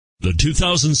The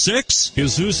 2006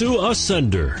 Isuzu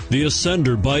Ascender. The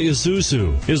Ascender by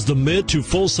Isuzu is the mid to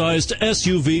full-sized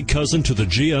SUV cousin to the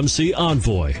GMC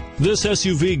Envoy. This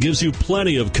SUV gives you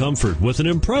plenty of comfort with an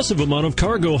impressive amount of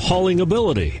cargo hauling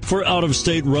ability for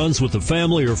out-of-state runs with the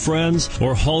family or friends,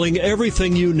 or hauling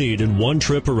everything you need in one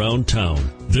trip around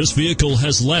town. This vehicle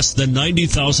has less than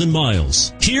 90,000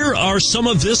 miles. Here are some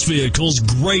of this vehicle's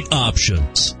great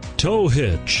options: tow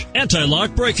hitch,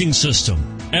 anti-lock braking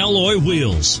system, alloy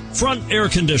wheels, front air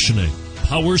conditioning,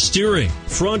 power steering,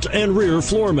 front and rear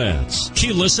floor mats,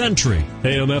 keyless entry,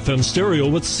 AM/FM stereo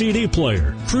with CD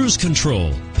player, cruise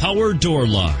control, power door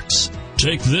locks.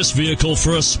 Take this vehicle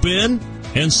for a spin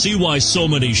and see why so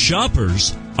many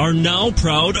shoppers are now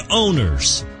proud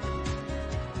owners.